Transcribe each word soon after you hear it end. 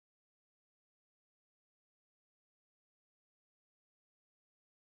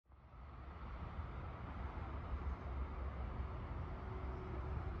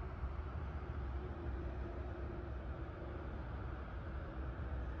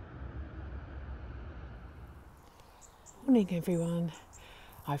Morning everyone.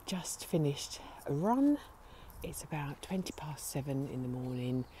 I've just finished a run. It's about 7:20 in the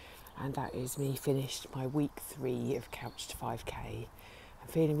morning and that is me finished my week 3 of Couched 5k. I'm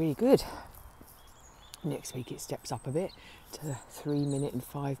feeling really good. Next week it steps up a bit to 3-minute and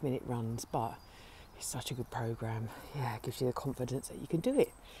 5-minute runs, but it's such a good programme. Yeah, it gives you the confidence that you can do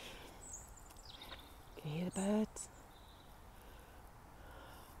it. Can you hear the birds?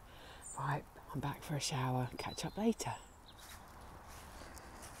 Right, I'm back for a shower. Catch up later.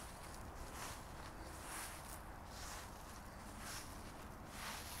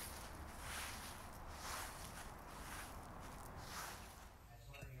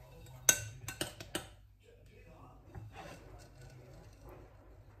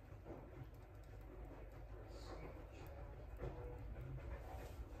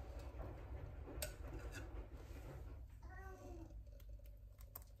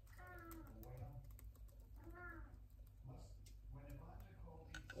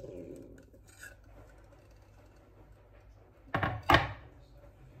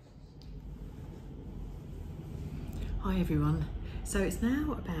 Hi everyone. So it's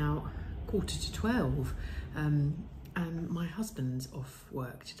now about 11:45 and my husband's off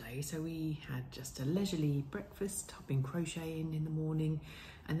work today, so we had just a leisurely breakfast. I've been crocheting in the morning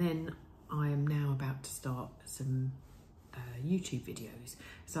and then I am now about to start some YouTube videos.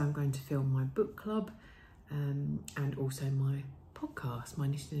 So I'm going to film my book club and also my podcast, my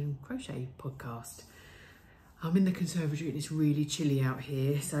knitting and crochet podcast. I'm in the conservatory and it's really chilly out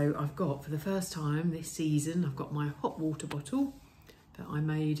here, so I've got, for the first time this season, I've got my hot water bottle that I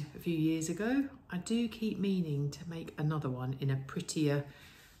made a few years ago. I do keep meaning to make another one in a prettier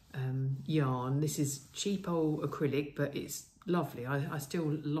yarn. This is cheap old acrylic, but it's lovely. I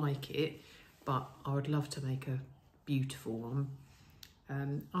still like it, but I would love to make a beautiful one.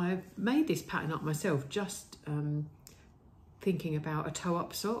 I've made this pattern up myself, just thinking about a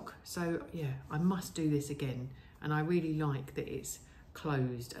toe-up sock, so yeah, I must do this again, and I really like that it's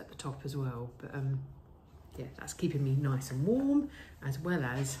closed at the top as well. But yeah, that's keeping me nice and warm, as well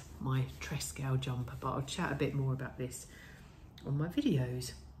as my Trescal jumper, but I'll chat a bit more about this on my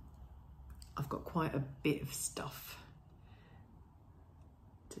videos. I've got quite a bit of stuff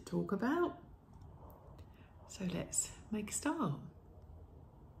to talk about, so let's make a start.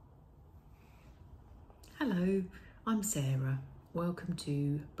 Hello, I'm Sarah. Welcome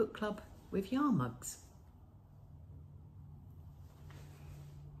to Book Club with Yarnmugs.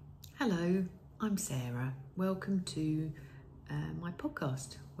 Hello, I'm Sarah. Welcome to my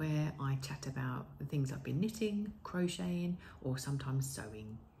podcast where I chat about the things I've been knitting, crocheting, or sometimes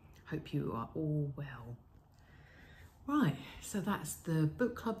sewing. Hope you are all well. Right, so that's the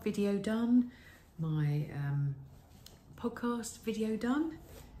book club video done, my podcast video done,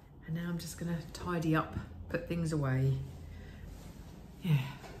 and now I'm just gonna tidy up, put things away. Yeah,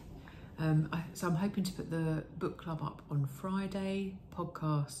 so I'm hoping to put the book club up on Friday,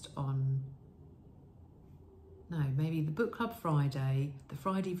 podcast on, no, maybe the book club Friday, the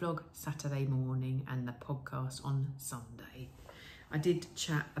Friday vlog Saturday morning, and the podcast on Sunday. I did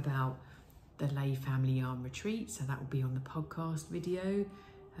chat about the Lay Family Yarn Retreat, so that will be on the podcast video,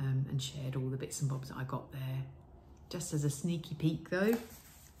 and shared all the bits and bobs that I got there. Just as a sneaky peek though,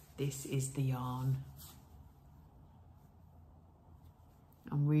 this is the yarn.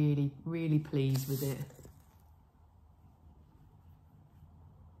 I'm really, really pleased with it.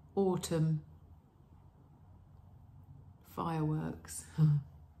 Autumn fireworks.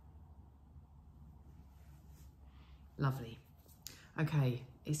 Lovely. Okay,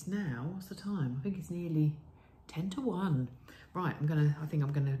 it's now, what's the time? I think it's nearly 10:50. Right, I think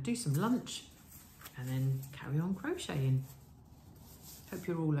I'm gonna do some lunch and then carry on crocheting. Hope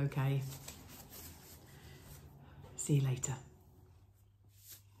you're all okay. See you later.